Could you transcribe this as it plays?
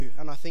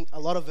I think a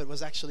lot of it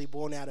was actually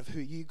born out of who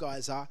you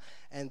guys are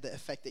and the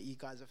effect that you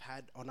guys have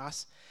had on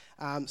us.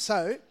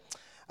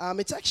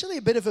 It's actually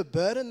a bit of a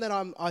burden that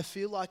I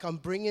feel like I'm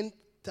bringing.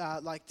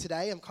 Like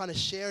today, I'm kind of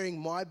sharing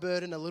my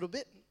burden a little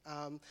bit.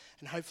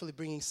 And hopefully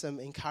bringing some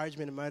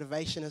encouragement and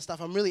motivation and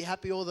stuff. I'm really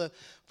happy all the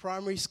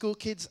primary school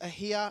kids are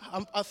here.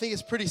 I think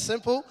it's pretty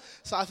simple,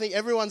 so I think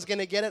everyone's going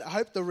to get it. I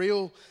hope the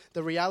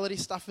reality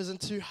stuff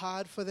isn't too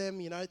hard for them,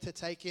 to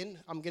take in.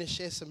 I'm going to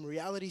share some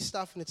reality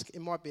stuff, and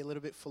it might be a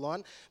little bit full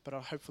on, but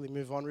I'll hopefully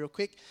move on real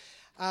quick.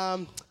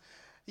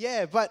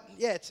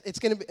 It's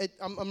going to be.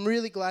 I'm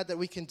really glad that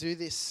we can do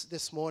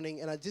this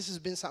morning, and this has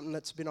been something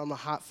that's been on my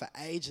heart for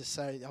ages.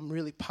 So I'm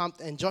really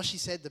pumped. And Joshy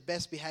said the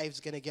best behaved is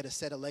going to get a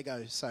set of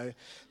Legos. So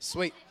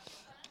sweet.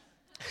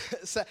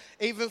 So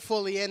even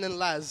for Leanne and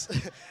Laz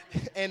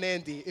and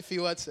Andy, if he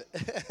wants it.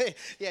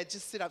 Yeah,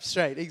 just sit up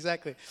straight.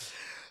 Exactly.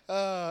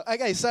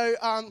 So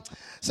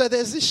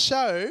there's this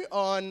show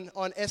on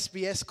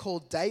SBS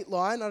called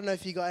Dateline. I don't know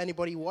if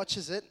anybody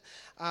watches it.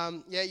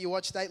 You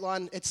watch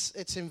Dateline.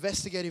 It's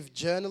investigative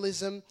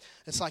journalism.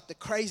 It's like the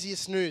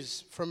craziest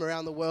news from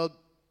around the world.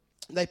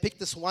 They picked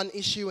this one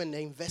issue and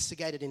they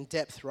investigate it in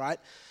depth, right?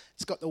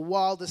 It's got the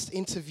wildest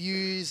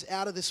interviews,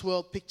 out of this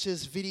world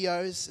pictures,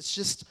 videos. It's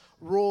just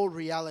raw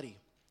reality.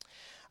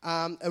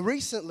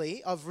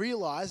 Recently, I've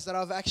realized that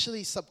I've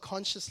actually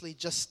subconsciously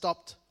just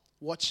stopped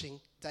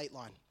watching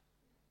Dateline.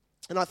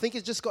 And I think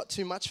it just got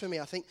too much for me.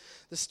 I think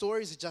the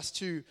stories are just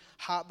too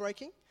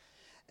heartbreaking.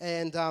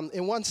 And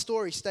one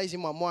story stays in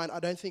my mind. I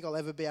don't think I'll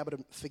ever be able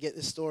to forget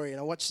this story. And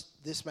I watched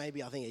this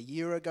maybe, I think, a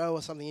year ago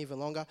or something even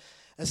longer.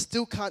 I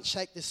still can't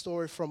shake this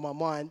story from my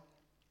mind.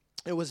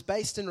 It was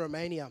based in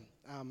Romania,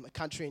 a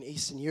country in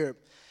Eastern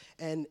Europe.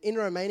 And in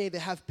Romania, they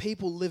have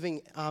people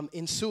living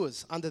in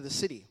sewers under the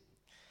city.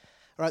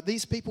 Right?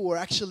 These people were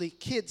actually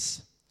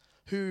kids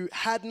who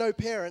had no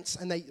parents,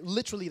 and they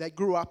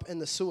grew up in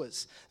the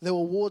sewers. They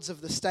were wards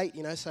of the state,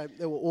 so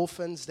they were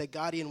orphans. Their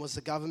guardian was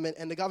the government,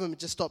 and the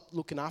government just stopped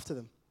looking after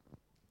them.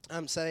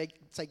 So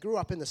they grew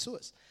up in the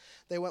sewers.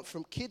 They went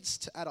from kids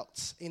to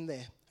adults in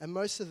there, and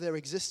most of their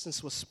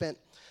existence was spent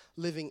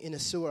living in a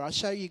sewer. I'll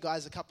show you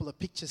guys a couple of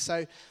pictures.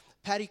 So,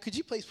 Patty, could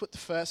you please put the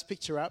first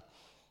picture up?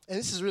 And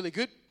this is really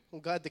good. I'm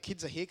glad the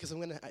kids are here because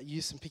I'm going to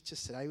use some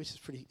pictures today, which is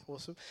pretty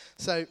awesome.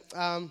 So,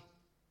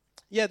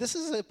 this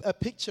is a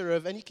picture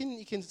of, and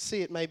you can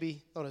see it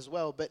maybe not as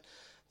well, but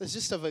there's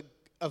just of a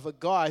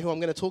guy who I'm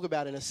going to talk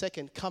about in a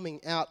second coming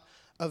out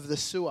of the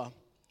sewer.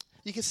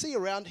 You can see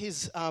around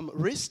his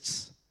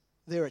wrists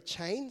there are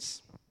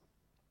chains,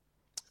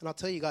 and I'll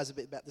tell you guys a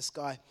bit about this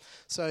guy.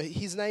 So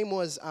his name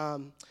was,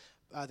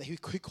 he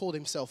called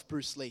himself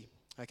Bruce Lee.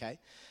 Okay,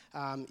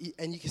 and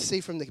you can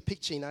see from the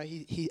picture,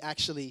 he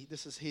actually,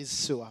 this is his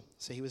sewer.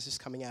 So he was just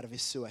coming out of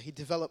his sewer. He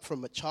developed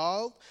from a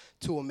child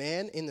to a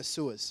man in the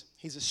sewers.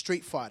 He's a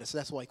street fighter, so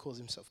that's why he calls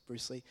himself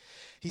Bruce Lee.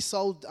 He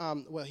sold,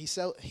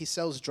 he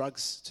sells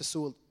drugs to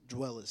sewer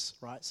dwellers,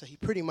 right? So he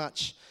pretty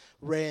much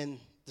ran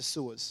the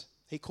sewers.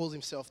 He calls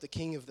himself the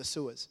king of the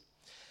sewers.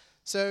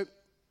 So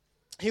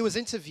he was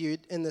interviewed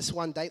in this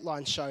one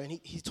Dateline show, and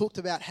he talked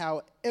about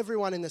how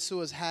everyone in the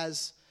sewers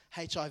has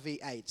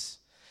HIV/AIDS.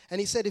 And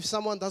he said if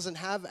someone doesn't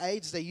have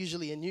AIDS, they're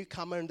usually a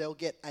newcomer and they'll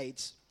get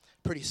AIDS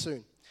pretty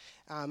soon.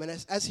 And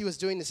as he was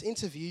doing this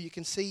interview, you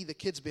can see the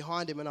kids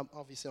behind him, and I'm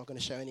obviously not going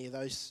to show any of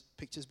those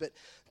pictures, but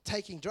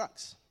taking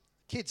drugs.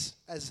 Kids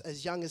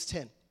as young as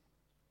 10.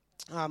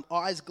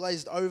 Eyes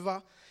glazed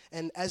over,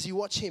 and as you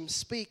watch him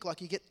speak, like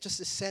you get just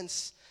a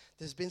sense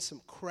there's been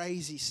some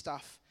crazy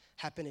stuff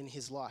happen in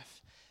his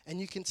life. And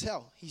you can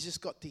tell he's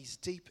just got these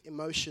deep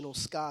emotional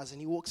scars, and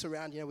he walks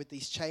around, with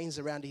these chains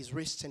around his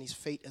wrists and his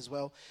feet as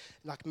well,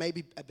 like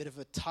maybe a bit of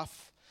a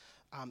tough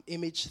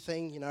image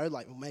thing,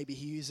 like maybe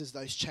he uses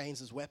those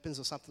chains as weapons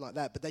or something like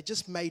that. But they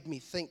just made me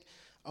think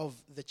of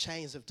the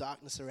chains of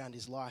darkness around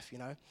his life,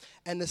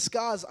 And the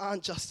scars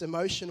aren't just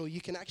emotional.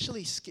 You can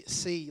actually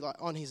see, like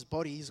on his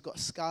body, he's got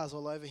scars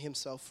all over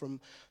himself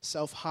from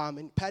self-harm.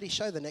 And Patty,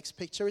 show the next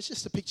picture. It's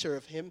just a picture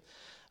of him.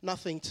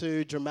 Nothing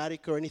too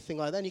dramatic or anything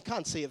like that. And you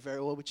can't see it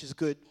very well, which is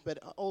good. But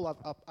all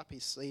up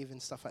his sleeve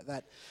and stuff like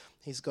that,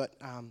 he's got,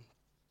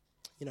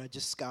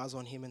 just scars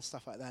on him and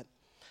stuff like that.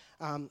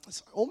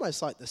 It's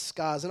almost like the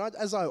scars. And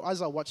as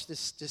I watched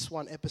this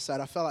one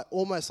episode, I felt like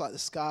almost like the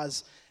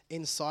scars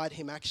inside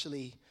him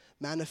actually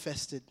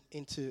manifested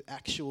into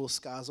actual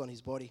scars on his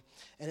body.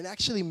 And it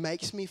actually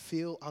makes me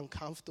feel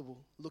uncomfortable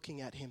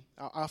looking at him.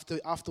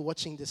 After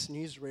watching this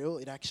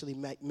newsreel, it actually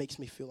makes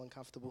me feel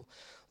uncomfortable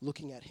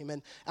looking at him.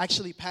 And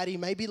actually, Patty,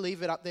 maybe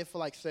leave it up there for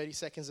like 30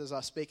 seconds as I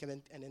speak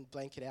and then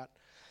blank it out.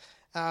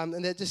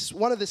 And they're just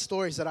one of the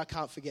stories that I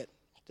can't forget.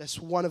 That's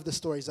one of the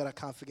stories that I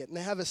can't forget. And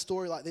they have a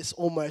story like this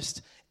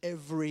almost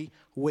every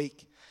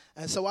week.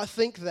 And so I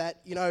think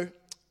that,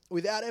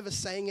 without ever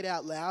saying it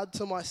out loud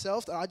to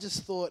myself, I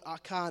just thought I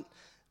can't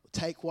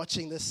take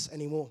watching this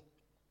anymore.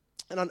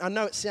 And I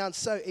know it sounds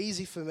so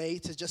easy for me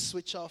to just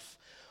switch off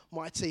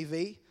my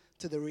TV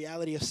to the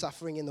reality of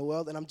suffering in the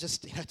world, and I'm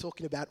just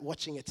talking about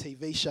watching a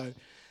TV show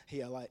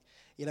here,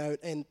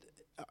 and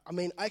I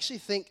mean, I actually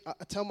think,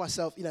 I tell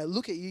myself,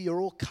 look at you, you're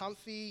all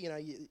comfy,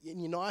 in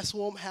your nice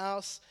warm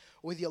house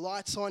with your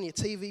lights on, your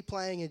TV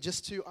playing, and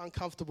just too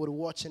uncomfortable to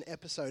watch an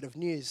episode of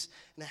news.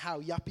 And how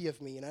yuppie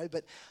of me,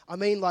 But I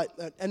mean,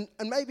 and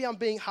maybe I'm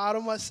being hard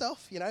on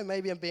myself,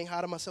 maybe I'm being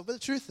hard on myself. But the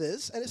truth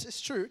is, and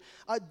it's true,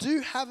 I do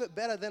have it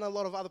better than a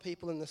lot of other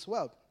people in this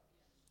world.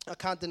 I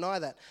can't deny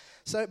that.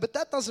 But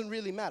that doesn't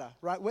really matter,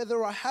 right?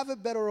 Whether I have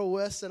it better or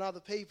worse than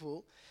other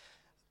people,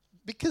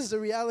 because the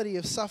reality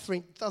of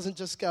suffering doesn't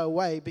just go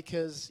away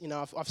because,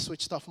 I've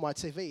switched off my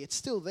TV. It's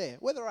still there,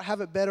 whether I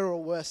have it better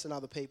or worse than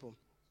other people.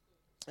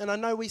 And I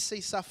know we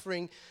see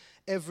suffering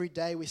every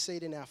day. We see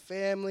it in our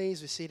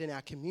families. We see it in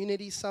our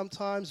communities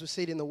sometimes. We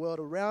see it in the world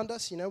around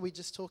us. We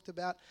just talked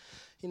about,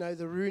 the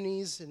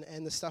Roonies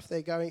and the stuff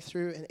they're going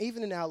through, and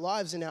even in our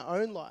lives, in our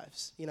own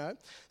lives,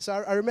 So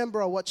I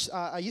remember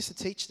I used to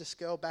teach this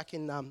girl back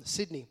in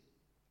Sydney.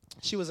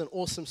 She was an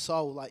awesome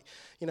soul,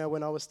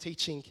 when I was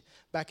teaching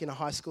back in a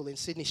high school in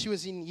Sydney. She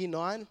was in year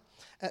 9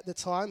 at the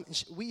time,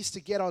 and we used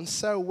to get on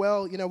so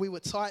well. We were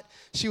tight.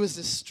 She was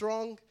this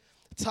strong,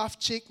 tough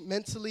chick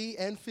mentally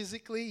and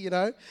physically,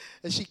 and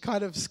she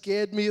kind of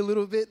scared me a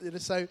little bit.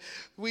 And so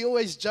we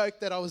always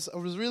joked that I was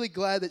really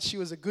glad that she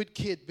was a good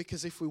kid,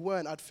 because if we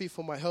weren't, I'd fear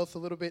for my health a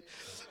little bit.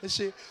 And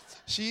she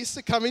used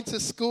to come into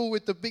school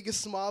with the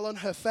biggest smile on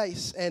her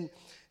face, and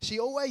she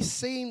always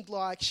seemed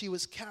like she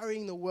was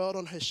carrying the world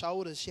on her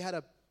shoulders. She had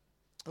a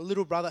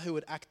little brother who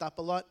would act up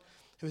a lot,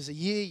 who was a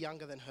year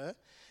younger than her,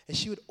 and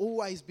she would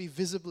always be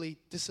visibly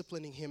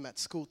disciplining him at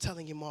school,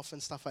 telling him off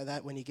and stuff like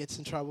that when he gets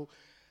in trouble.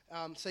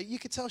 So you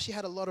could tell she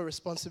had a lot of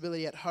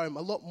responsibility at home,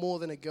 a lot more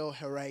than a girl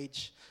her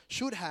age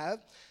should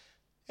have.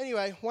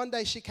 Anyway, one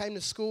day she came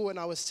to school and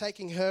I was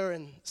taking her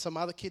and some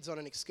other kids on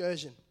an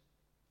excursion.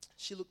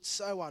 She looked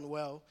so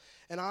unwell,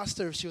 and I asked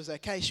her if she was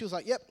okay. She was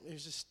like, yep, it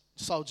was just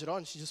soldiered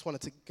on. She just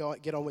wanted to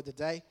get on with the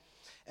day.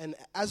 And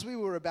as we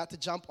were about to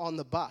jump on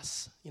the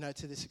bus,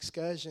 to this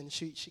excursion,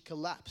 she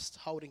collapsed,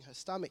 holding her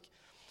stomach.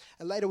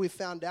 And later we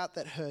found out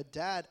that her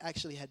dad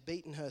actually had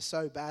beaten her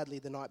so badly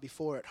the night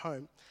before at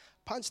home,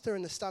 punched her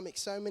in the stomach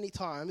so many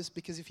times,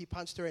 because if he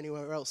punched her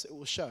anywhere else, it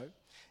will show,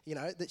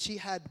 that she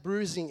had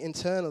bruising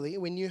internally.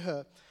 We knew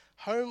her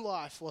home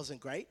life wasn't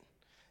great.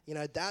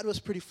 Dad was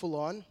pretty full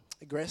on,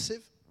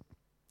 aggressive.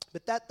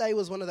 But that day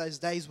was one of those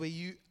days where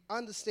you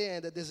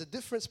understand that there's a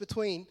difference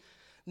between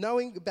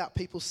knowing about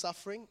people's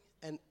suffering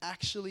and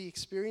actually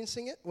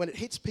experiencing it. When it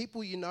hits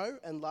people you know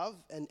and love,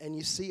 and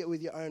you see it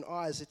with your own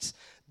eyes, it's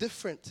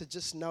different to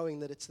just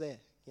knowing that it's there,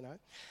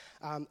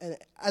 And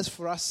as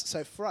for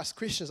us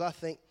Christians, I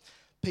think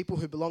people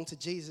who belong to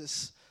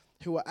Jesus,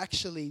 who are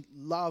actually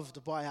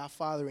loved by our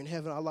Father in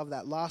heaven, I love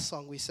that last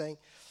song we sang.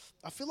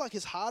 I feel like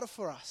it's harder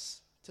for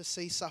us to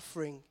see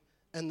suffering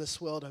in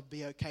this world and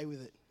be okay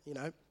with it,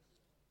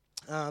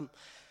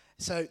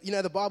 So,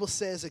 the Bible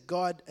says that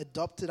God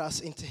adopted us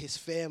into his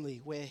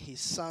family. We're his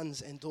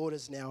sons and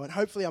daughters now. And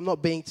hopefully I'm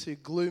not being too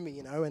gloomy,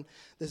 and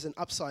there's an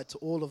upside to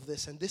all of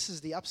this. And this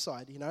is the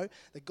upside,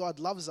 that God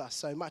loves us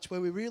so much.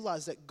 When we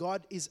realize that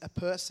God is a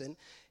person,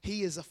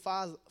 he is a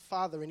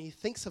father, and he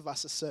thinks of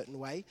us a certain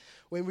way.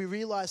 When we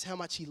realize how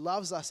much he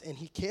loves us and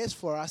he cares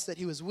for us, that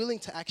he was willing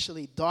to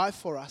actually die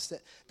for us,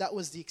 that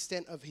was the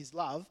extent of his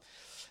love.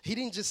 He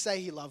didn't just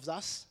say he loves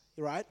us,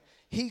 right?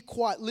 He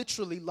quite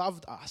literally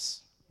loved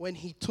us. When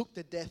he took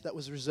the death that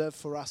was reserved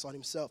for us on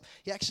himself.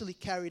 He actually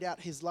carried out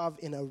his love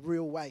in a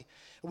real way.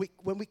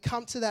 When we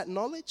come to that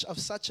knowledge of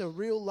such a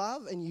real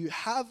love, and you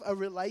have a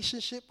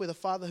relationship with a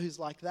Father who's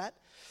like that,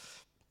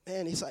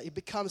 man, it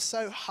becomes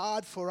so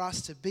hard for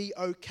us to be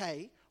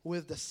okay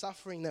with the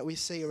suffering that we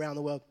see around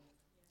the world.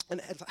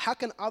 And how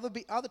can other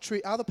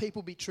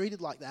people be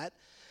treated like that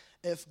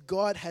if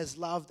God has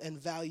loved and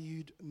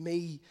valued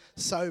me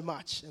so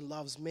much and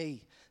loves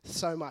me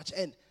so much?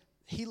 And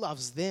he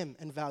loves them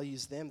and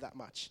values them that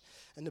much.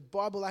 And the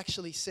Bible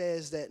actually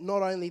says that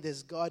not only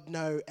does God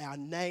know our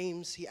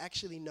names, he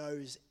actually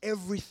knows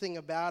everything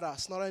about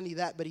us. Not only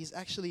that, but he's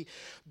actually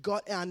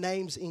got our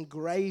names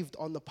engraved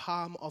on the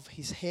palm of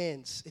his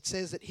hands. It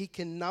says that he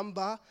can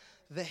number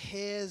the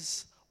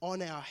hairs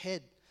on our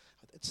head.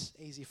 It's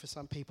easier for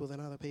some people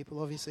than other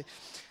people, obviously.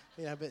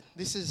 But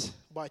this is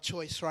by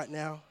choice right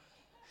now.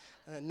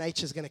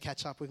 Nature's going to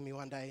catch up with me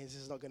one day. This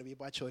is not going to be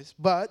by choice.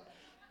 But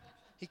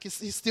he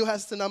still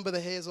has to number the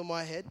hairs on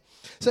my head.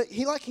 So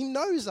he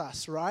knows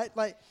us, right?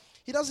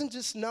 He doesn't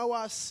just know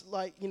us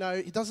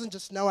he doesn't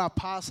just know our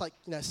past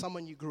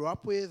someone you grew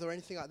up with or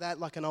anything like that,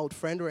 like an old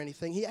friend or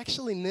anything. He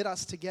actually knit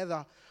us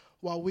together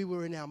while we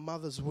were in our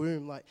mother's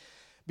womb.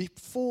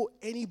 Before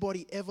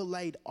anybody ever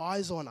laid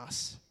eyes on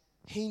us,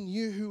 he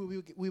knew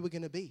who we were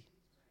going to be.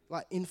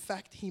 In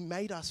fact, he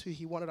made us who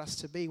he wanted us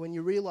to be. When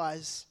you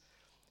realize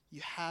you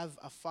have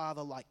a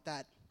Father like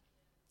that,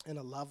 and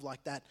a love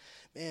like that,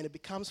 man, it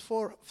becomes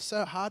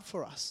so hard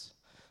for us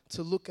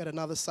to look at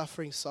another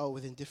suffering soul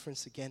with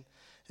indifference again.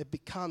 It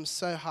becomes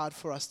so hard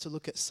for us to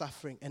look at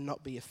suffering and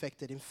not be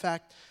affected. In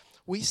fact,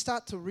 we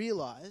start to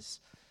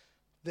realize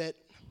that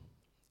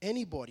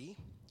anybody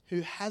who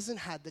hasn't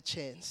had the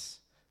chance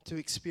to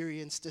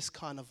experience this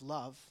kind of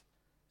love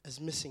is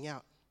missing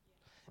out.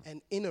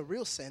 And in a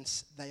real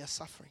sense, they are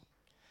suffering.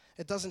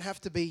 It doesn't have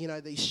to be,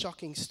 these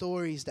shocking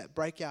stories that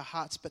break our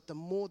hearts, but the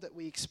more that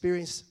we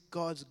experience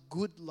God's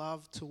good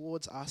love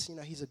towards us,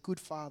 He's a good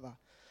Father,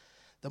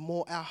 the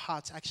more our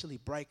hearts actually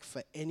break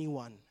for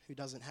anyone who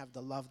doesn't have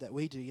the love that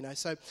we do,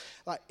 So,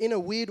 in a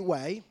weird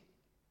way,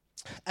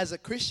 as a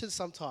Christian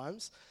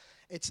sometimes,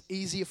 it's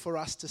easier for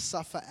us to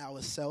suffer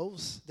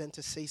ourselves than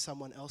to see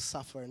someone else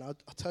suffer. And I'll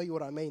tell you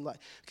what I mean.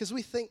 Because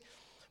we think,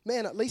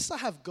 man, at least I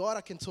have God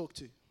I can talk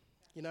to.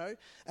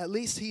 At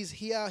least He's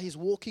here, He's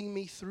walking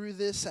me through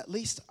this. At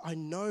least I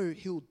know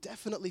He'll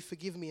definitely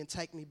forgive me and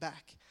take me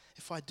back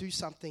if I do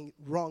something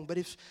wrong. But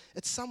if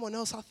it's someone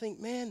else, I think,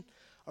 man,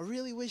 I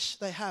really wish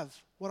they have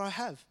what I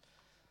have.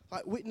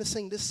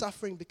 Witnessing this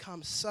suffering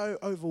becomes so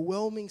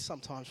overwhelming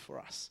sometimes for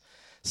us.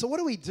 So what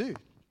do we do?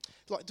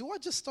 Do I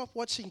just stop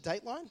watching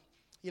Dateline?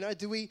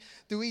 Do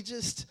we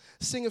just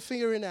sing a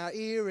finger in our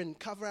ear and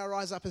cover our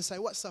eyes up and say,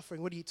 what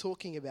suffering? What are you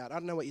talking about? I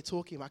don't know what you're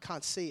talking about. I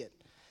can't see it.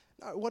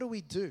 No, what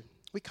do?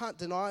 We can't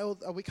deny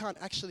we can't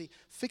actually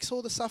fix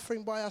all the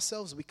suffering by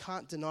ourselves. We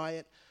can't deny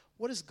it.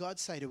 What does God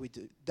say that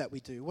we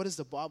do? What does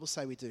the Bible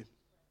say we do?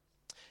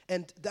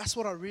 And that's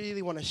what I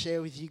really want to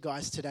share with you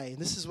guys today. And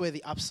this is where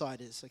the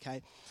upside is,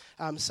 okay?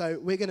 So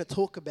we're going to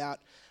talk about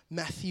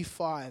Matthew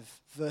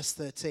 5, verse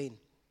 13.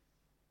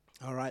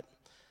 All right?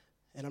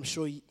 And I'm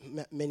sure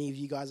many of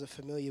you guys are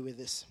familiar with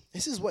this.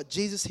 This is what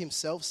Jesus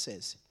Himself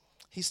says.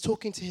 He's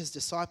talking to His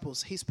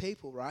disciples, His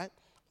people, right?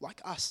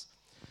 Like us.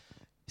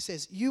 He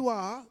says, you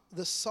are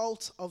the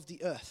salt of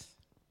the earth.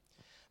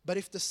 But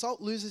if the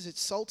salt loses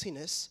its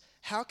saltiness,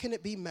 how can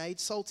it be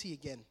made salty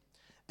again?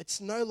 It's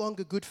no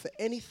longer good for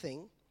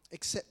anything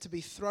except to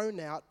be thrown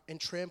out and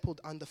trampled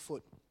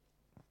underfoot.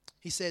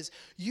 He says,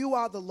 you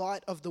are the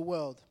light of the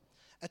world.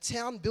 A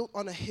town built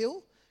on a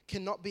hill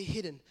cannot be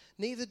hidden.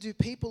 Neither do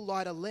people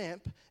light a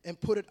lamp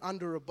and put it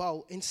under a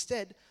bowl.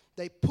 Instead,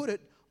 they put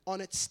it on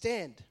its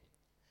stand,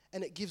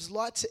 and it gives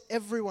light to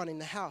everyone in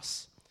the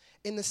house.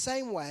 In the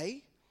same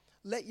way,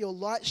 let your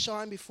light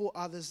shine before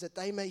others that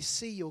they may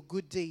see your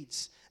good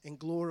deeds and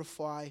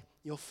glorify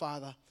your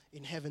Father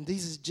in heaven.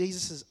 These are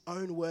Jesus'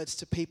 own words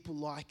to people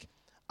like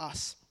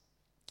us.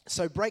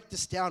 So break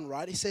this down,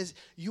 right? He says,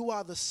 you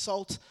are the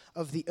salt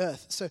of the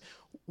earth. So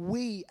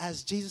we,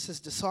 as Jesus'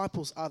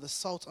 disciples, are the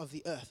salt of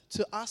the earth.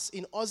 To us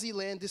in Aussie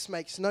land, this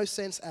makes no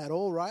sense at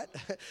all, right?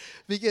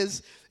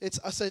 Because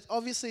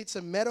obviously it's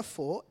a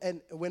metaphor,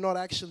 and we're not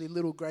actually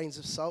little grains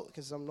of salt,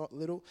 because I'm not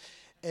little.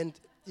 And,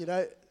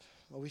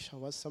 I wish I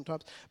was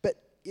sometimes. But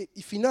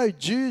if you know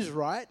Jews,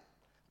 right,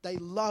 they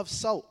love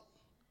salt.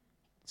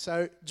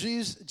 So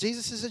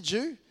Jesus is a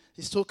Jew.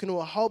 He's talking to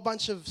a whole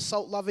bunch of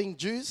salt-loving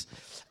Jews.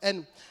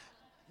 And,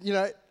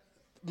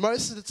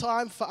 most of the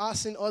time for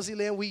us in Aussie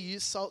land, we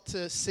use salt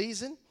to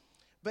season.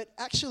 But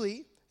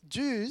actually,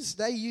 Jews,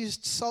 they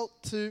used salt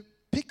to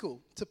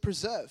pickle, to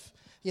preserve.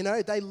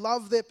 They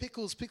love their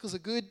pickles. Pickles are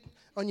good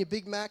on your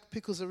Big Mac.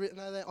 Pickles are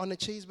on a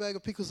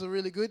cheeseburger. Pickles are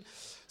really good.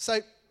 So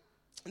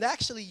they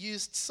actually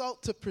used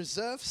salt to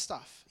preserve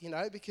stuff,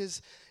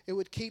 because it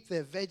would keep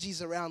their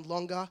veggies around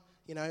longer,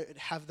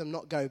 have them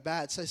not go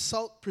bad. So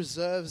salt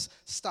preserves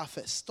stuff.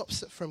 It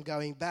stops it from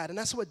going bad. And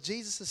that's what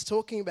Jesus is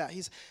talking about.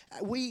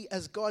 We,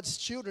 as God's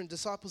children,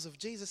 disciples of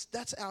Jesus,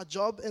 that's our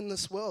job in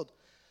this world,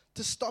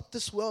 to stop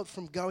this world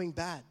from going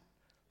bad,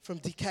 from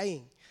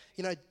decaying.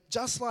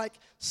 Just like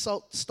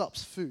salt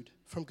stops food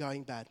from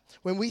going bad.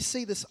 When we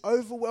see this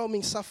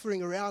overwhelming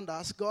suffering around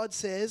us, God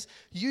says,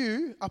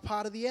 you are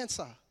part of the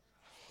answer.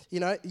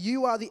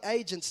 You are the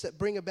agents that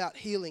bring about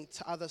healing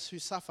to others who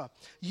suffer.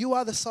 You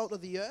are the salt of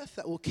the earth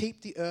that will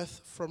keep the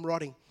earth from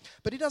rotting.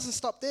 But He doesn't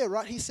stop there,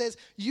 right? He says,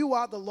 you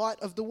are the light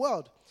of the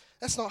world.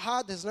 That's not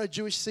hard. There's no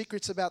Jewish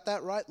secrets about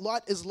that, right?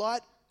 Light is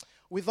light.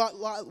 Without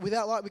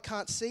light, we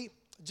can't see.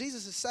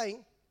 Jesus is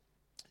saying,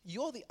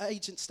 you're the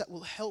agents that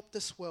will help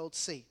this world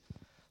see.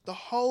 The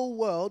whole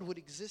world would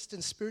exist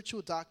in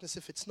spiritual darkness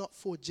if it's not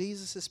for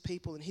Jesus'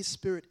 people and His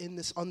Spirit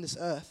on this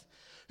earth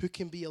who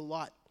can be a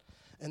light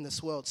in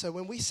this world. So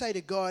when we say to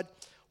God,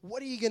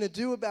 what are you going to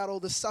do about all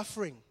this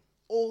suffering,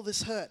 all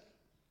this hurt?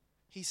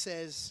 He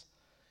says,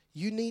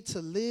 you need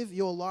to live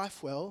your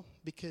life well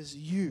because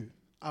you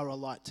are a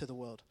light to the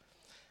world.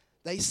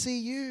 They see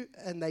you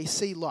and they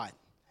see light,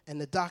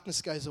 and the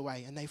darkness goes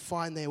away and they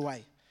find their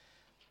way.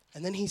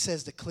 And then He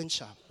says the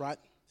clincher, right?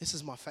 This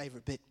is my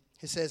favorite bit.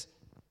 He says,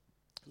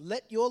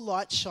 let your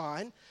light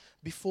shine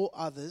before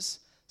others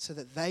so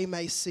that they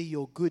may see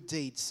your good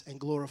deeds and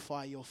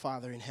glorify your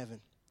Father in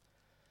heaven.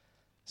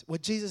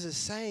 What Jesus is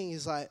saying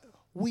is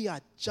we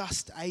are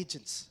just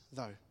agents,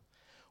 though.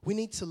 We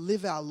need to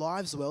live our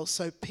lives well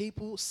so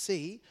people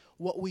see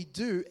what we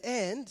do,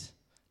 and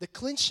the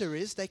clincher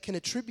is they can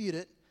attribute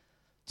it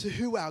to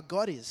who our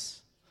God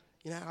is.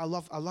 Our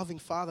loving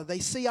Father. They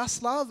see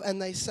us love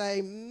and they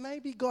say,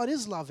 maybe God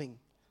is loving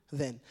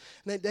then.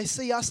 And they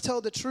see us tell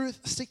the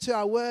truth, stick to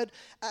our word,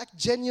 act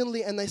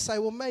genuinely, and they say,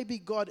 well, maybe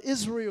God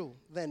is real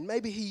then.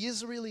 Maybe He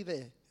is really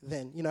there.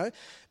 then,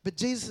 But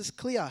Jesus is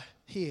clear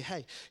here.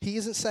 Hey, he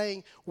isn't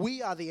saying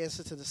we are the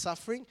answer to the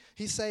suffering.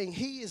 He's saying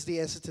he is the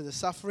answer to the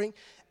suffering,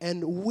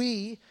 and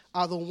we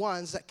are the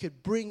ones that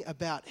could bring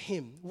about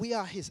him. We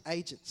are his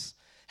agents.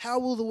 How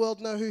will the world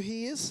know who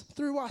he is?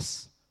 Through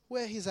us.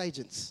 We're his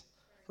agents,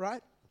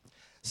 right?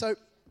 So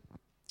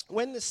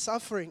when the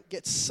suffering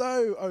gets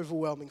so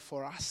overwhelming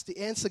for us, the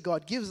answer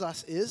God gives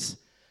us is,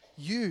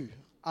 you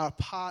are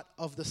part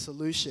of the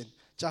solution.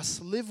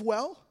 Just live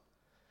well,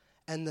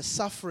 and the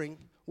suffering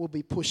will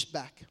be pushed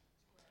back,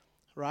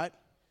 right?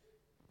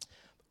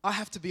 I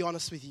have to be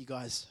honest with you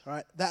guys,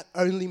 right? That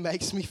only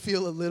makes me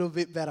feel a little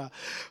bit better,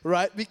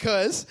 right?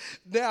 Because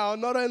now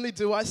not only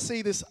do I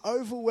see this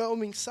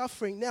overwhelming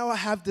suffering, now I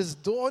have this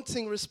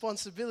daunting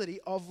responsibility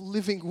of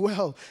living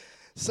well.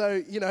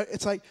 So,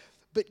 it's like,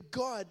 but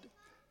God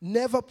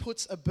never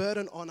puts a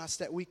burden on us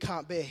that we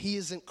can't bear. He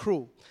isn't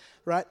cruel,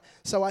 right?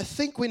 So I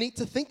think we need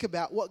to think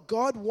about what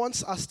God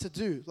wants us to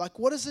do. Like,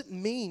 what does it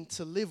mean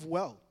to live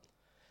well?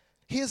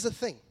 Here's the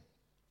thing.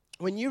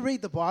 When you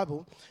read the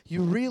Bible,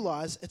 you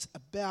realize it's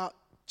about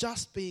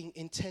just being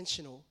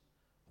intentional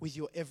with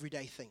your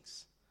everyday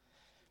things.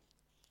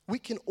 We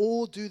can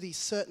all do these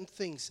certain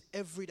things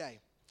every day.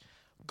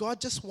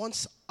 God just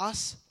wants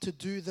us to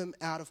do them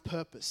out of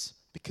purpose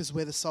because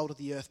we're the salt of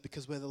the earth,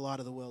 because we're the light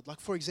of the world. Like,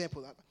 for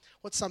example,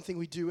 what's something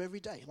we do every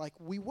day? Like,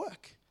 we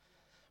work,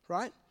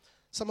 right?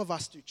 Some of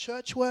us do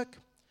church work.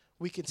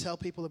 We can tell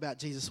people about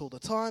Jesus all the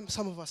time.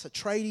 Some of us are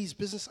tradies,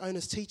 business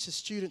owners, teachers,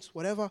 students,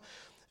 whatever.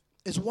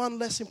 Is one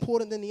less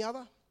important than the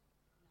other?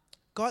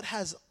 God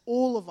has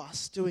all of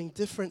us doing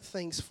different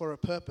things for a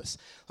purpose.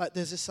 Like,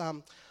 there's this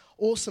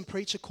awesome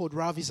preacher called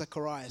Ravi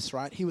Zacharias,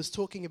 right? He was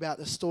talking about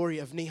the story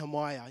of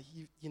Nehemiah.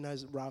 You know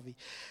Ravi,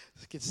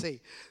 you can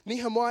see.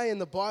 Nehemiah in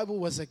the Bible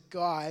was a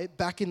guy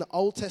back in the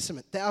Old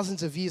Testament,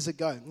 thousands of years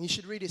ago. And you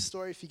should read his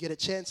story if you get a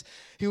chance.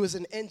 He was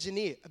an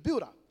engineer, a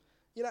builder,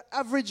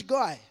 average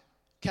guy,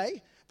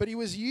 okay? But he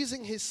was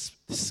using his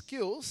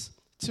skills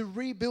to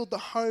rebuild the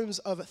homes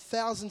of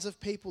thousands of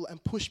people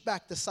and push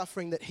back the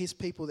suffering that his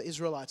people, the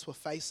Israelites, were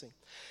facing.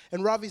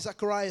 And Ravi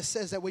Zacharias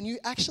says that when you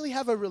actually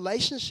have a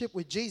relationship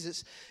with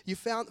Jesus, you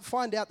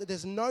find out that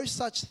there's no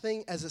such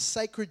thing as a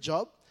sacred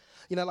job,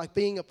 like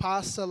being a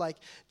pastor, like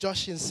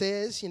Joshian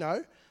says,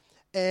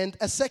 and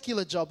a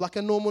secular job, like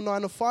a normal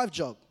 9-to-5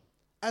 job.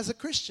 As a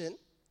Christian,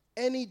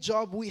 any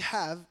job we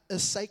have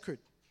is sacred,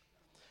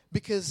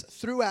 because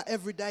through our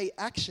everyday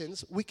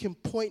actions, we can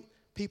point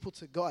people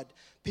to God,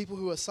 people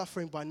who are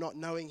suffering by not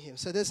knowing him.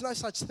 So there's no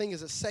such thing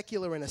as a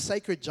secular and a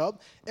sacred job.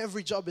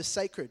 Every job is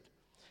sacred.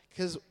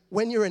 Because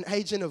when you're an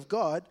agent of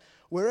God,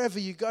 wherever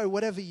you go,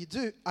 whatever you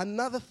do,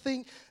 another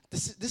thing,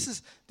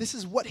 this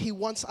is what he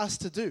wants us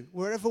to do.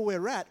 Wherever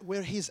we're at,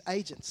 we're his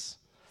agents.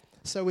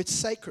 So it's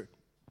sacred.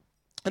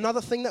 Another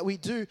thing that we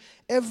do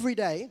every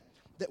day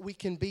that we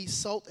can be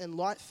salt and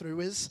light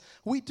through is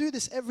we do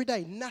this every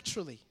day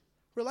naturally.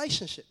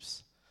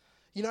 Relationships.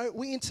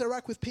 We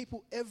interact with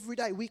people every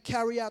day. We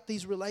carry out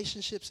these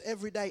relationships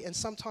every day, and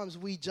sometimes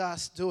we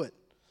just do it.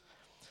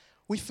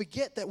 We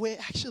forget that we're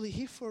actually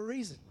here for a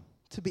reason,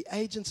 to be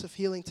agents of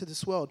healing to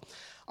this world.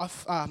 I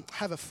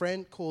have a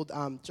friend called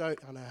Joe.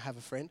 I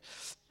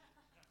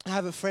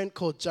have a friend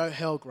called Joe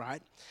Helg,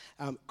 right?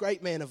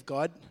 Great man of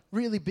God,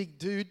 really big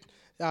dude.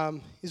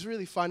 He's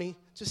really funny,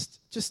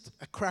 just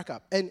a crack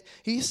up. And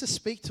he used to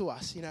speak to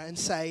us, and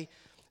say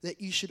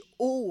that you should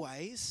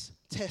always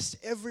test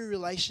every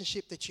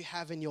relationship that you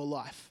have in your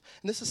life.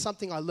 And this is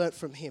something I learned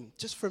from him,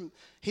 just from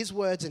his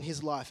words and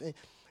his life. And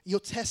your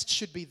test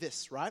should be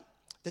this, right?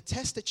 The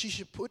test that you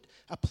should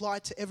apply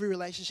to every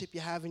relationship you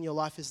have in your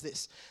life is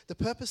this. The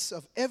purpose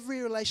of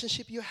every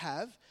relationship you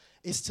have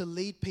is to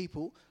lead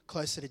people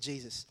closer to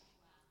Jesus.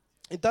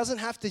 It doesn't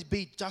have to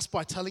be just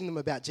by telling them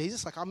about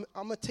Jesus. Like,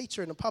 I'm a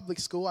teacher in a public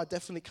school. I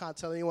definitely can't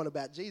tell anyone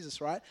about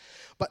Jesus, right?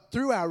 But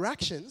through our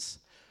actions,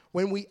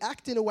 when we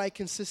act in a way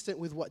consistent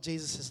with what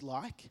Jesus is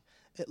like,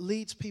 it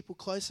leads people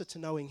closer to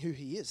knowing who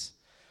he is.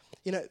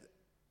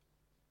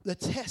 The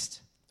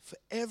test for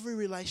every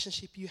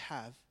relationship you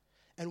have,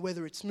 and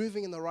whether it's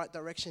moving in the right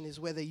direction, is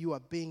whether you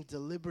are being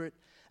deliberate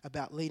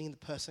about leading the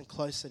person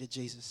closer to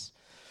Jesus.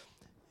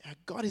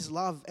 God is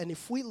love, and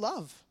if we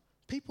love,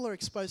 people are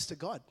exposed to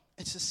God.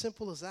 It's as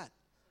simple as that.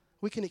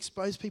 We can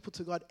expose people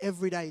to God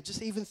every day,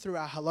 just even through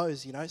our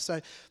hellos, So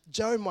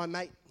Joe, my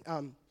mate,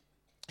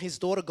 his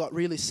daughter got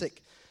really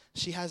sick.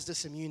 She has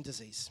this immune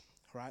disease.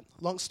 Right?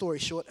 Long story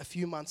short, a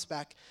few months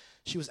back,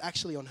 she was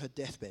actually on her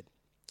deathbed.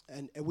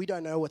 And we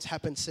don't know what's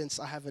happened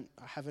since. I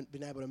haven't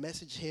been able to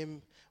message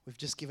him. We've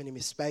just given him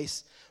his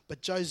space.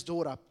 But Joe's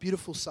daughter,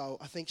 beautiful soul,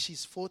 I think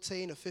she's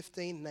 14 or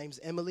 15, name's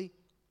Emily.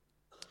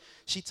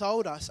 Joe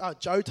told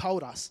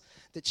us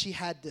that she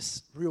had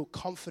this real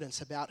confidence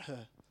about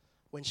her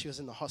when she was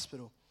in the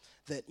hospital.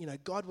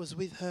 That, God was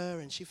with her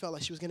and she felt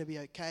like she was going to be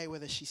okay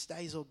whether she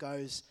stays or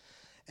goes.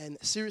 And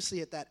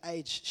seriously, at that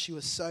age, she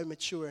was so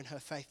mature in her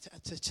faith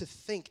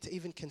to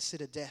even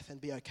consider death and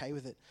be okay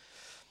with it.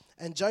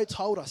 And Joe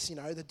told us,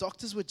 the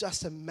doctors were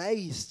just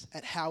amazed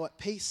at how at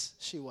peace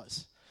she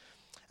was.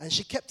 And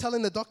she kept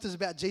telling the doctors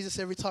about Jesus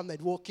every time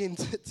they'd walk in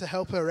to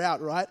help her out,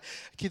 right?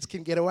 Kids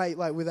can get away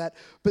like with that.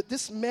 But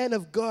this man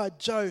of God,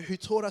 Joe, who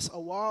taught us a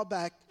while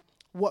back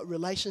what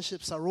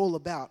relationships are all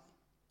about,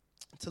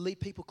 to lead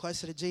people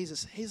closer to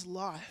Jesus, his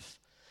life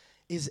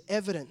is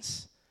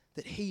evidence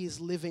that he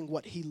is living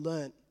what he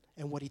learned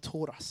and what he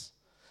taught us.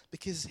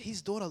 Because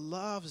his daughter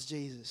loves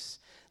Jesus,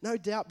 no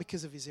doubt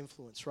because of his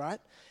influence, right?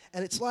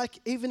 And it's like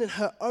even in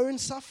her own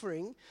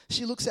suffering,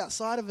 she looks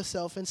outside of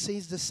herself and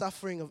sees the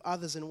suffering of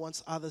others and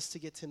wants others to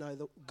get to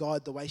know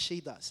God the way she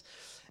does.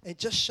 It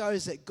just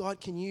shows that God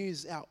can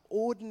use our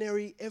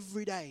ordinary,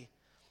 everyday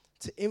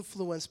to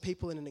influence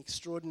people in an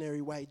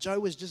extraordinary way. Joe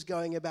was just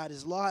going about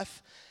his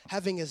life,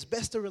 having as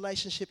best a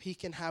relationship he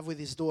can have with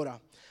his daughter.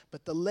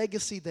 But the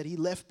legacy that he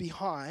left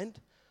behind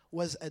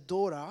was a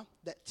daughter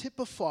that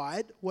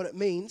typified what it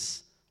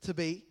means to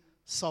be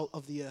salt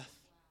of the earth.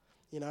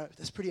 You know,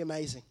 that's pretty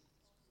amazing.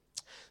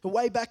 But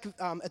way back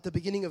at the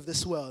beginning of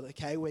this world,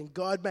 okay, when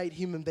God made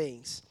human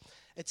beings,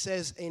 it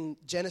says in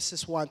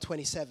Genesis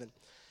 1:27,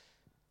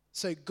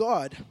 so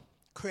God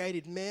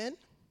created man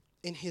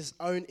in his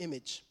own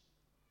image.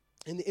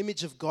 In the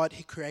image of God,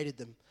 he created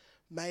them.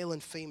 Male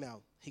and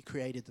female, he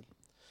created them.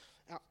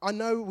 Now, I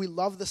know we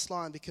love this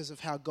line because of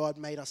how God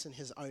made us in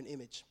his own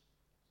image.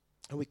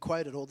 And we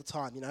quote it all the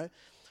time, you know.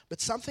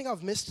 But something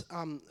I've missed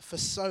for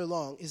so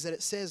long is that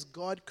it says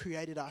God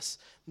created us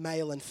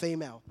male and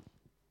female.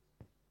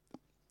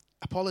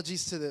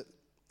 Apologies to the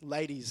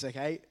ladies,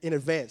 okay, in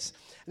advance.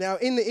 Now,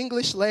 in the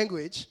English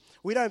language,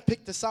 we don't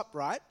pick this up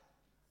right.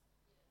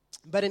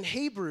 But in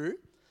Hebrew,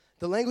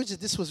 the language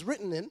that this was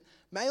written in,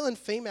 male and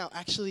female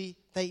actually,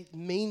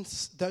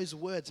 those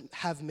words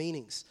have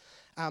meanings.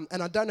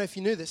 And I don't know if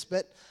you knew this,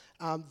 but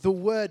the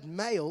word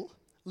male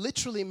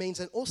literally means,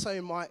 and also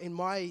in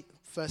my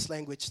first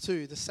language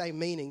too, the same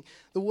meaning.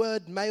 The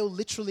word male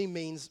literally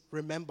means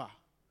remember.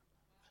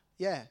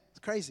 Yeah, it's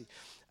crazy.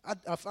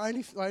 I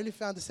only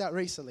found this out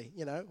recently,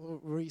 you know,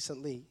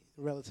 recently,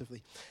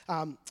 relatively.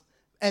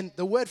 And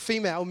the word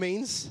female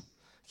means,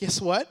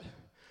 guess what?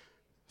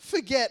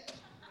 Forget,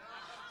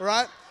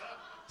 right?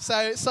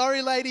 So,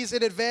 sorry ladies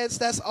in advance,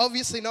 that's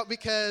obviously not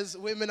because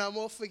women are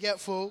more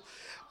forgetful,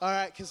 all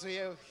right, because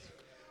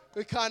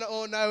we kind of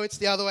all know it's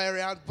the other way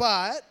around,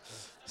 but,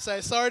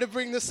 so sorry to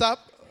bring this up,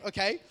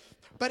 okay,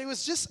 but it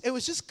was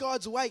just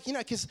God's way, you know,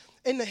 because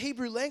in the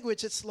Hebrew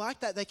language, it's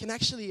like that. They can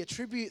actually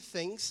attribute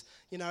things,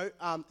 you know,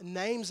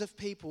 names of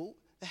people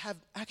that have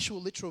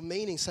actual literal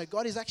meaning. So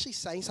God is actually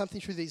saying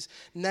something through these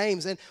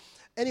names. And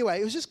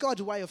anyway, it was just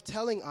God's way of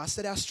telling us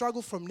that our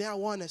struggle from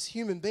now on as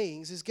human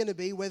beings is going to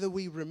be whether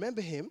we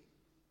remember him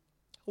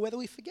or whether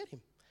we forget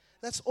him.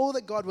 That's all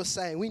that God was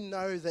saying. We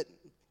know that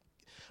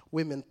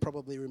women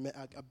probably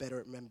are better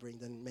at remembering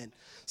than men.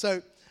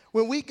 So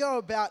when we go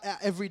about our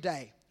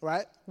everyday,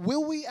 right,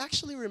 will we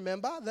actually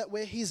remember that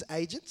we're his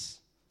agents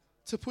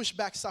to push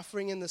back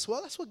suffering in this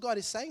world? That's what God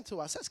is saying to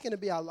us. That's going to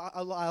be our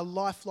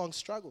lifelong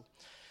struggle.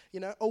 You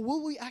know, or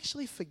will we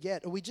actually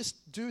forget, or we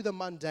just do the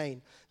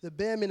mundane, the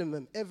bare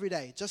minimum every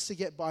day just to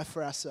get by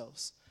for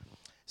ourselves?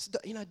 So,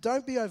 you know,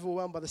 don't be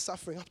overwhelmed by the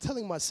suffering. I'm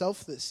telling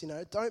myself this, you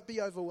know, don't be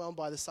overwhelmed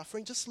by the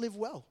suffering. Just live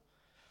well.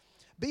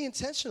 Be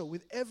intentional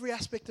with every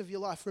aspect of your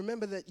life.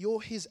 Remember that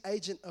you're his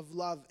agent of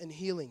love and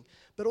healing,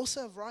 but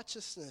also of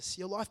righteousness.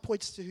 Your life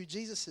points to who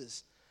Jesus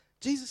is.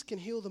 Jesus can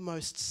heal the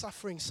most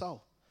suffering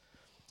soul.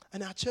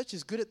 And our church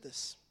is good at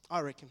this, I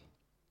reckon.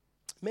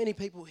 Many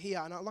people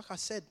here, and like I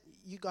said,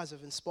 you guys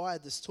have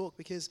inspired this talk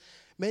because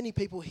many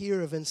people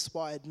here have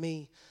inspired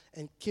me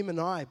and Kim and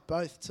I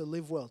both to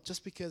live well,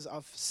 just because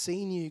I've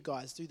seen you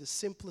guys do the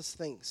simplest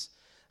things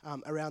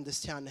around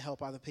this town to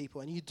help other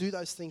people. And you do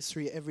those things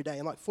through your everyday.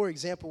 And like, for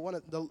example, one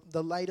of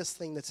the latest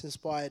thing that's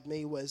inspired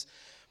me was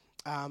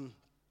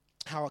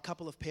how a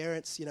couple of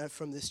parents, you know,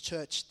 from this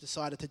church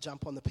decided to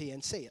jump on the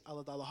PNC at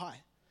Ulladulla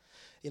High,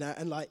 you know,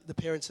 and like the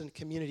parents and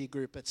community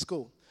group at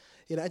school.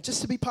 You know,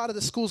 just to be part of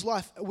the school's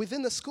life.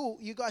 Within the school,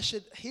 you guys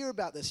should hear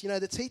about this. You know,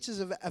 the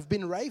teachers have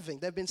been raving.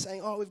 They've been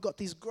saying, oh, we've got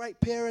these great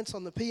parents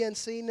on the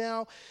PNC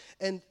now.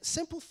 And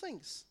simple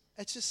things.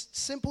 It's just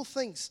simple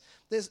things.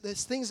 There's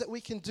things that we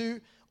can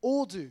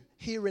all do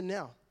here and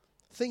now.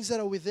 Things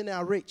that are within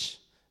our reach.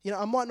 You know,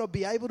 I might not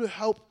be able to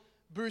help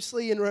Bruce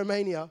Lee in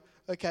Romania,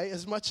 okay,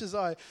 as much as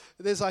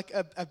there's like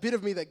a bit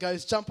of me that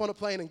goes, jump on a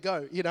plane and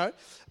go, you know.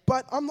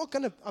 But I'm not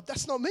going to,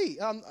 that's not me.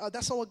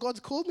 That's not what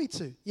God's called me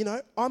to, you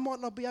know. I might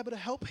not be able to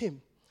help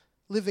him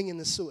living in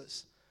the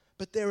sewers.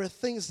 But there are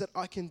things that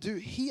I can do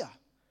here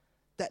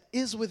that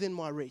is within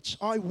my reach.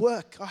 I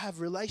work, I have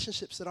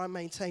relationships that I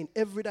maintain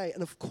every day.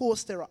 And of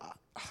course there are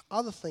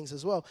other things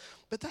as well.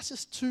 But that's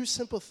just two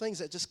simple things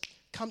that just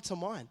come to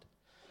mind.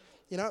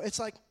 You know, it's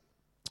like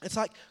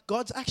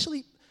God's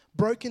actually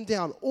broken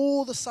down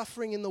all the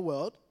suffering in the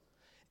world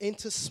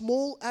into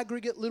small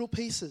aggregate little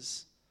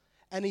pieces.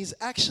 And he's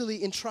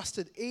actually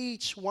entrusted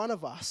each one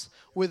of us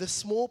with a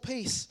small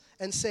piece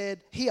and said,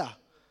 here,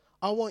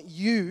 I want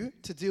you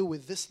to deal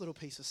with this little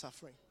piece of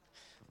suffering.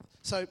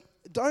 So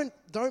don't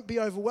be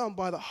overwhelmed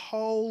by the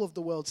whole of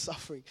the world's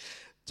suffering.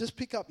 Just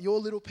pick up your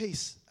little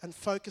piece and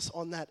focus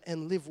on that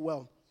and live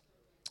well.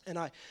 And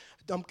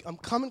I'm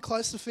coming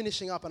close to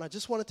finishing up, and I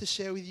just wanted to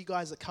share with you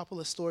guys a couple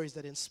of stories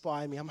that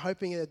inspire me. I'm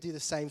hoping it'll do the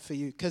same for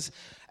you, because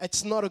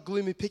it's not a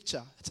gloomy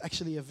picture. It's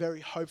actually a very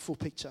hopeful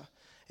picture.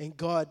 And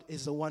God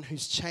is the one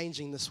who's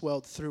changing this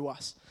world through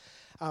us.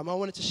 I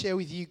wanted to share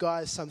with you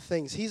guys some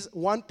things. Here's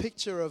one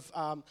picture of,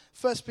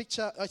 first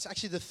picture, it's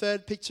actually the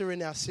third picture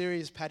in our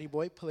series, Paddy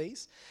Boy,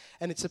 please.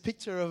 And it's a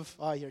picture of,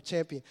 oh, you're a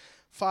champion,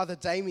 Father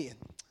Damien,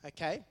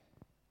 okay?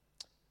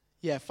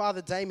 Yeah,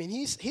 Father Damien.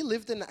 He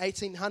lived in the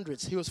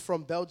 1800s. He was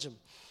from Belgium.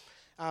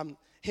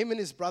 Him and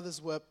his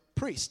brothers were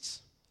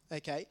priests,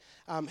 okay?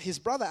 His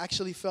brother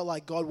actually felt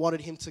like God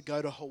wanted him to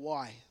go to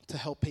Hawaii to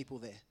help people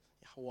there.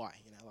 Hawaii,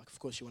 like of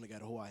course you want to go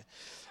to Hawaii.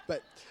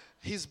 But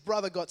his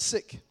brother got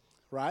sick,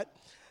 right?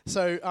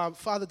 So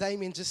Father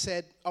Damien just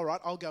said, all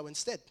right, I'll go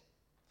instead.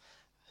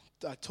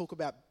 Talk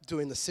about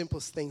doing the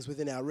simplest things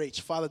within our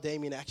reach. Father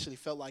Damien actually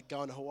felt like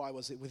going to Hawaii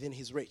was within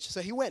his reach.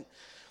 So he went.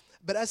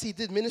 But as he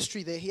did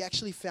ministry there, he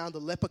actually found a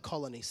leper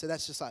colony. So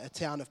that's just like a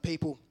town of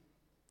people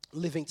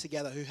living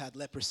together who had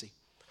leprosy.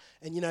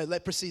 And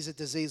leprosy is a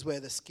disease where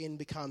the skin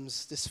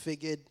becomes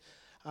disfigured,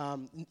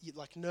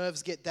 like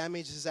nerves get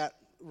damaged, is that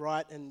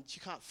right? And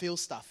you can't feel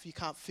stuff. You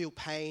can't feel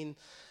pain.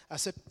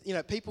 So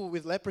people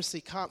with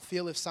leprosy can't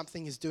feel if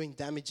something is doing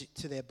damage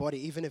to their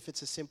body, even if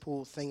it's a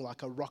simple thing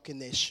like a rock in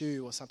their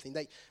shoe or something.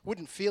 They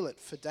wouldn't feel it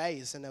for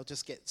days, and they'll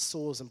just get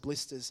sores and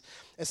blisters.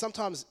 And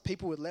sometimes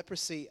people with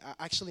leprosy are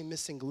actually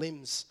missing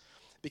limbs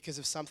because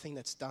of something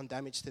that's done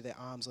damage to their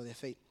arms or their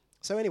feet.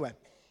 So anyway,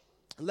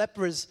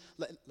 lepers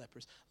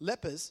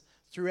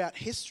throughout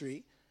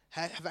history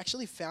have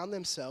actually found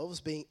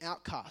themselves being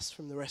outcast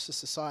from the rest of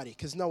society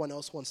because no one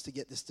else wants to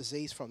get this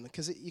disease from them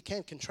because you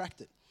can contract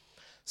it.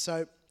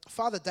 So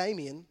Father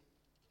Damien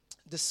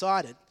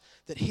decided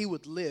that he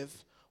would live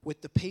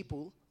with the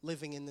people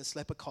living in this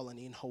leper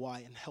colony in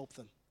Hawaii and help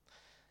them.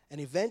 And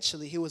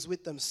eventually he was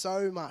with them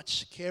so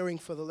much, caring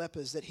for the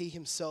lepers, that he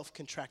himself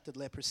contracted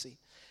leprosy.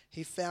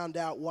 He found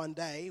out one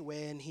day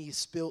when he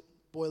spilt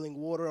boiling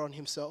water on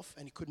himself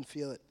and he couldn't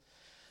feel it.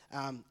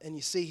 And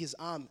you see his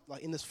arm,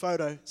 like in this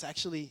photo, it's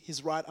actually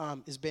his right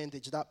arm is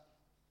bandaged up.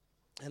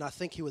 And I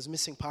think he was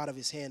missing part of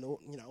his hand,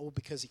 all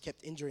because he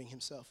kept injuring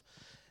himself.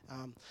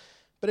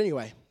 But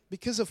anyway,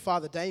 because of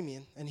Father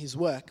Damien and his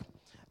work,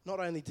 not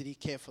only did he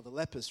care for the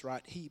lepers,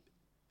 right, he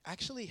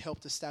actually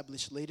helped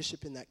establish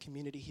leadership in that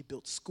community. He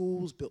built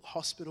schools, built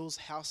hospitals,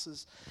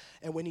 houses.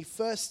 And when he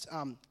first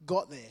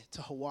got there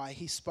to Hawaii,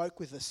 he spoke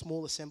with a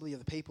small assembly of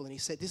the people, and he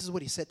said, this is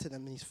what he said to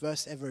them in his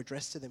first ever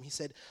address to them. He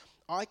said,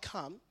 I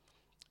come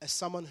as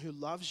someone who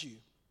loves you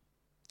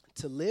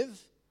to live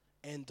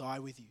and die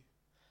with you,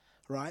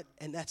 right?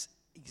 And that's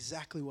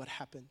exactly what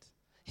happened.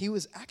 He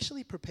was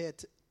actually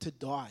prepared to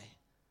die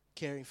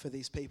caring for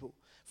these people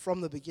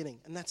from the beginning.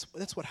 And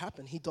that's what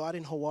happened. He died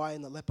in Hawaii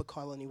in the leper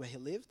colony where he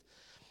lived.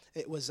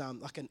 It was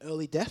like an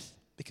early death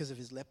because of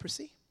his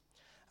leprosy.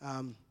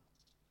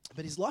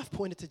 But his life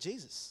pointed to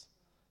Jesus.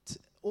 To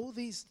all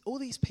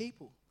these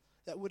people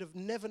that would have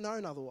never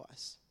known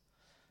otherwise.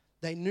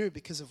 They knew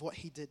because of what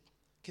he did.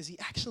 Because he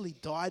actually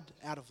died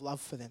out of love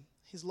for them.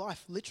 His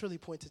life literally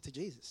pointed to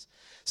Jesus.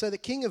 So the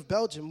king of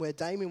Belgium, where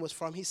Damien was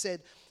from, he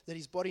said that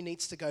his body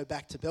needs to go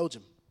back to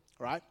Belgium,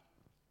 right?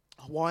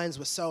 Hawaiians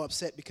were so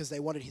upset because they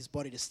wanted his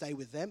body to stay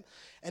with them.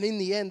 And in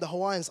the end, the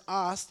Hawaiians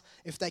asked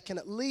if they can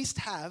at least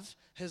have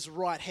his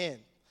right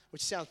hand,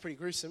 which sounds pretty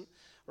gruesome,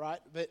 right?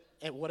 But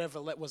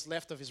whatever was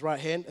left of his right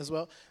hand as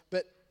well.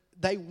 But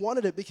they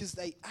wanted it because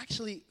they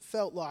actually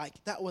felt like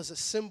that was a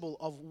symbol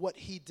of what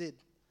he did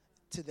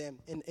to them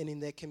and in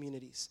their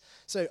communities.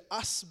 So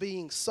us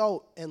being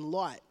salt and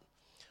light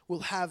will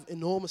have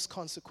enormous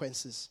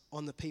consequences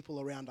on the people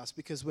around us,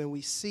 because when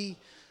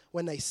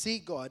they see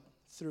God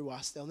through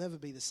us, they'll never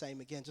be the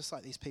same again, just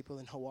like these people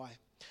in Hawaii.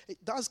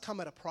 It does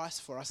come at a price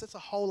for us. That's a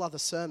whole other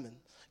sermon,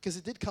 because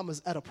it did come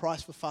at a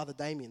price for Father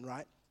Damien,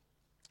 right?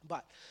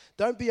 But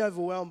don't be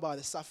overwhelmed by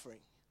the suffering.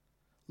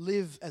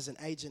 Live as an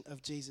agent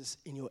of Jesus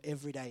in your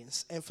everyday.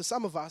 And for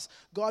some of us,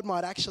 God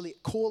might actually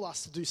call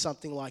us to do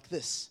something like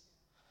this.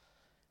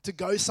 To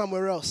go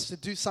somewhere else, to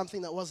do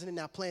something that wasn't in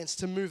our plans,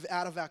 to move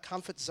out of our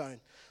comfort zone.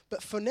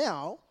 But for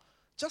now,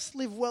 just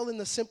live well in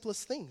the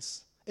simplest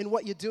things, in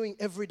what you're doing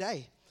every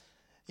day.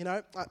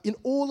 In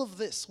all of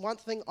this, one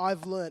thing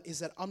I've learned is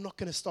that I'm not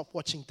going to stop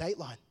watching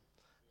Dateline,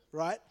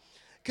 right?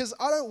 Because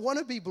I don't want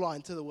to be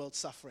blind to the world's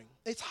suffering.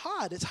 It's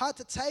hard. It's hard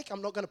to take.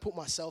 I'm not going to put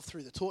myself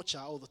through the torture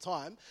all the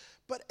time.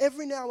 But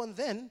every now and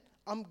then,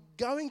 I'm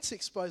going to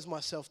expose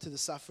myself to the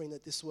suffering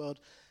that this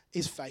world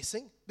is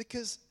facing,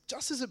 because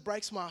just as it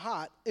breaks my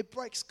heart, it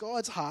breaks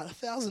God's heart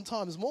 1,000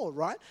 times more,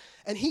 right?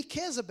 And he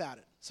cares about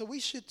it. So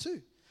we should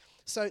too.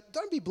 So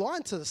don't be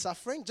blind to the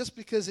suffering just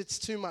because it's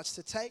too much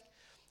to take.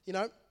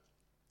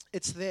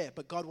 It's there,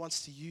 but God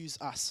wants to use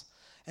us.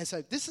 And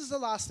so this is the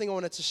last thing I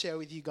wanted to share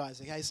with you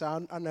guys, okay? So I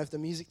don't know if the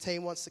music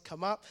team wants to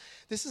come up.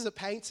 This is a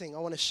painting I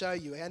want to show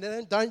you.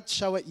 And don't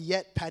show it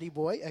yet, Paddy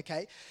Boy,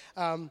 okay?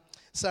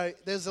 So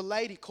there's a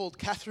lady called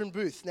Catherine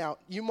Booth. Now,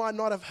 you might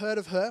not have heard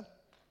of her,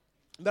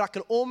 But I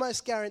can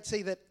almost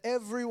guarantee that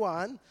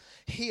everyone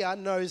here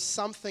knows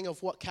something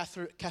of what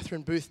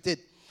Catherine Booth did.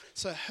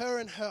 So her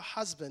and her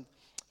husband,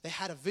 they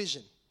had a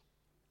vision.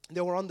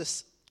 They were on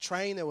this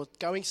train, they were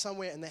going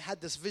somewhere, and they had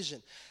this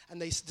vision.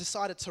 And they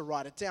decided to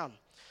write it down.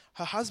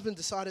 Her husband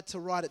decided to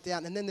write it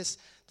down. And then this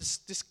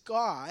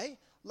guy,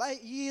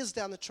 years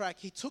down the track,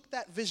 he took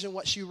that vision,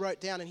 what she wrote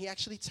down, and he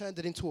actually turned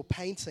it into a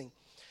painting.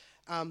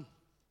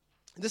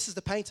 This is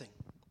the painting.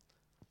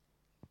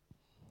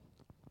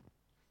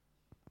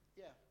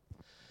 Yeah.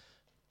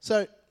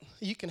 So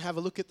you can have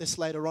a look at this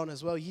later on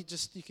as well. You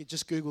could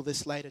just Google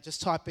this later.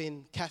 Just type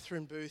in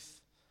Catherine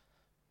Booth,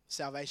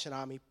 Salvation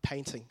Army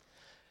painting.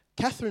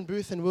 Catherine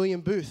Booth and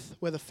William Booth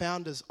were the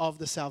founders of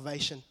the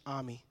Salvation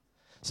Army.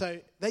 So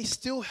they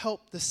still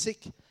help the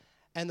sick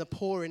and the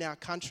poor in our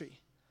country.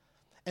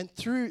 And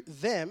through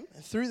them,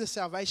 and through the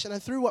salvation,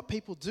 and through what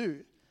people do,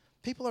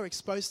 people are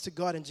exposed to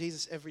God and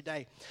Jesus every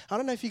day. I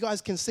don't know if you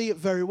guys can see it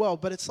very well,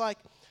 but it's like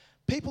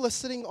people are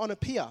sitting on a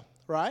pier,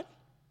 right?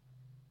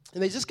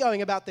 And they're just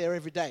going about there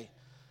every day.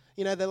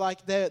 You know,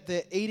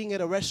 they're eating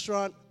at a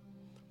restaurant,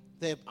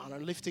 they're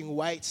lifting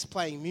weights,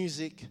 playing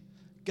music,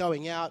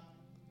 going out.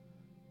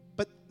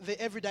 But their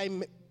everyday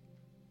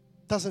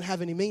doesn't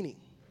have any meaning.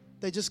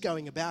 They're just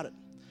going about it.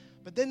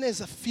 But then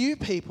there's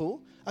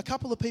a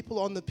couple of people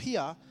on the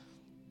pier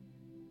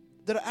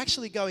that are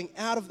actually going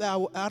out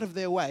of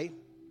their way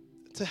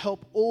to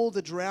help all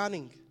the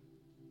drowning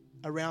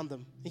around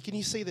them. And can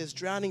you see there's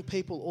drowning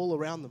people all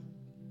around them,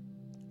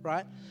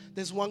 right?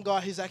 There's one guy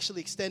who's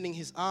actually extending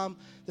his arm.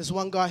 There's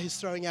one guy who's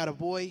throwing out a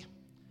buoy.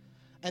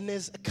 And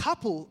there's a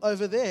couple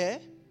over there,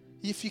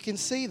 if you can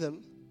see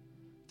them,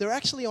 they're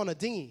actually on a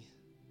dinghy.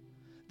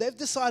 They've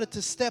decided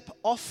to step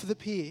off the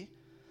pier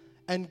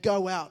and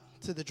go out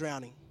to the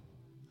drowning,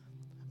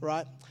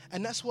 right?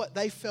 And that's what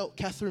they felt,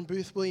 Catherine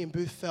Booth, William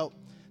Booth felt,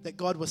 that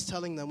God was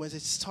telling them, was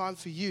it's time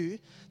for you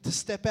to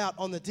step out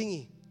on the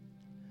dinghy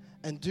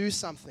and do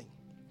something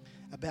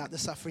about the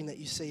suffering that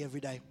you see every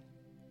day.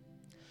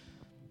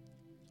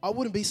 I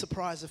wouldn't be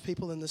surprised if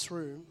people in this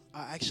room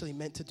are actually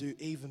meant to do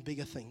even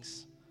bigger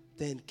things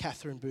than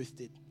Catherine Booth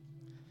did.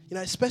 You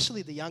know,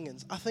 especially the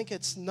young'uns. I think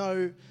it's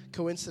no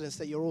coincidence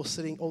that you're all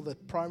sitting, all the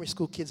primary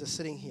school kids are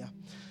sitting here.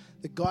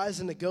 The guys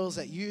and the girls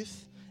at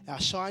youth,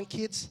 our Shine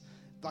kids,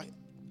 like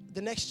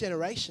the next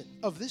generation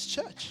of this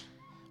church,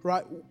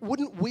 right?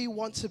 Wouldn't we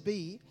want to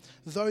be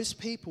those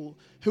people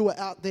who are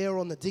out there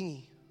on the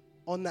dinghy,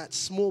 on that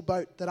small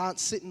boat that aren't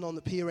sitting on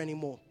the pier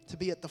anymore, to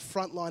be at the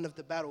front line of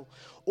the battle,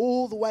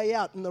 all the way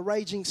out in the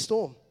raging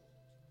storm,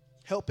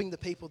 helping the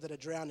people that are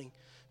drowning?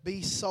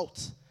 Be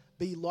salt,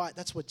 be light.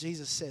 That's what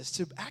Jesus says.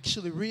 To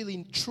actually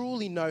really,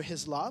 truly know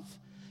his love,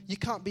 you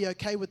can't be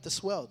okay with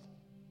this world,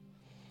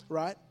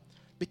 right?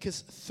 Because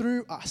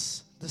through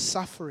us, the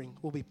suffering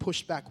will be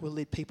pushed back, will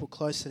lead people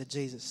closer to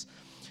Jesus.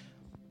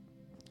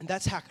 And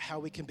that's how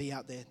we can be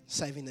out there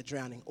saving the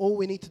drowning. All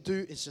we need to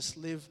do is just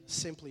live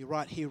simply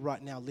right here,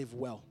 right now, live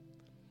well,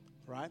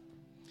 right?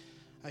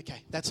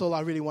 Okay, that's all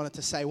I really wanted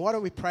to say. Why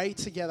don't we pray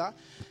together?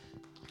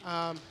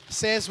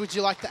 Saz, would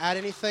you like to add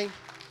anything?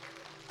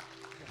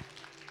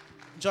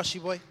 Joshy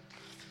boy.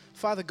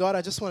 Father God,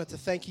 I just wanted to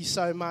thank you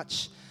so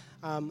much.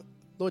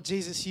 Lord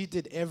Jesus, you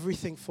did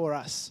everything for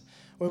us.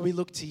 When we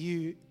look to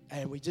you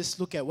and we just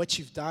look at what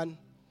you've done,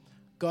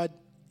 God,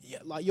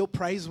 like you're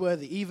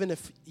praiseworthy even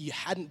if you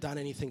hadn't done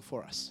anything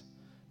for us,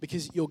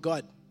 because you're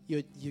God.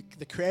 You're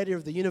the creator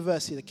of the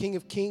universe. You're the King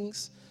of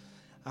Kings.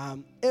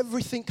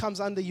 Everything comes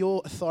under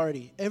your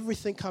authority.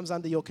 Everything comes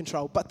under your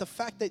control. But the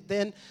fact that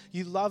then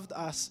you loved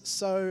us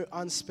so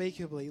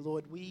unspeakably,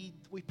 Lord, we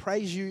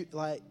praise you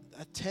like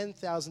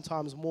 10,000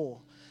 times more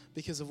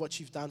because of what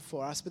you've done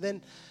for us. But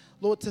then,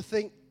 Lord, to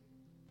think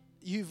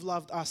you've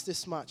loved us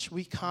this much,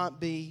 we can't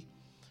be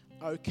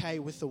okay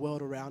with the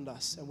world around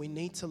us. And we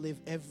need to live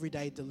every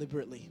day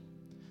deliberately.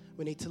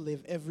 We need to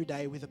live every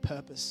day with a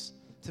purpose,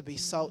 to be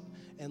salt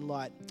and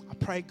light. I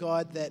pray,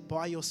 God, that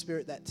by your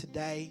Spirit that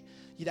today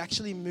you'd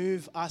actually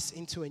move us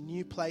into a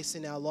new place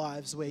in our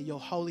lives where your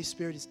Holy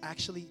Spirit is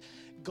actually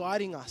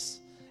guiding us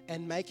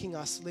and making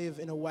us live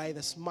in a way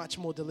that's much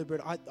more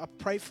deliberate. I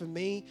pray for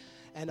me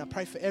and I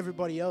pray for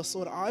everybody else.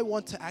 Lord, I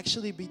want to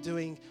actually be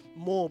doing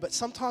more, but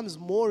sometimes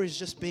more is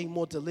just being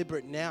more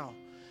deliberate now.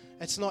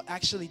 It's not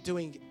actually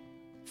doing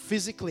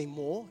physically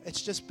more.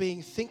 It's just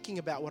thinking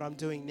about what I'm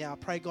doing now.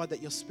 Pray, God,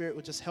 that your Spirit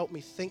will just help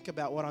me think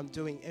about what I'm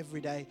doing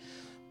every day.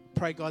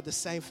 Pray, God, the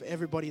same for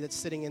everybody that's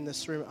sitting in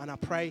this room. And I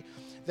pray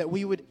that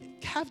we would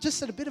have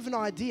just a bit of an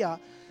idea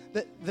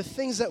that the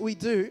things that we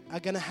do are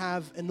going to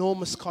have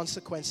enormous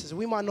consequences.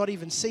 We might not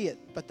even see it,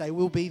 but they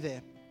will be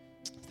there.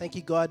 Thank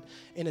you, God,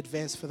 in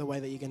advance for the way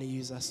that you're going to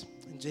use us.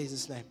 In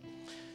Jesus' name.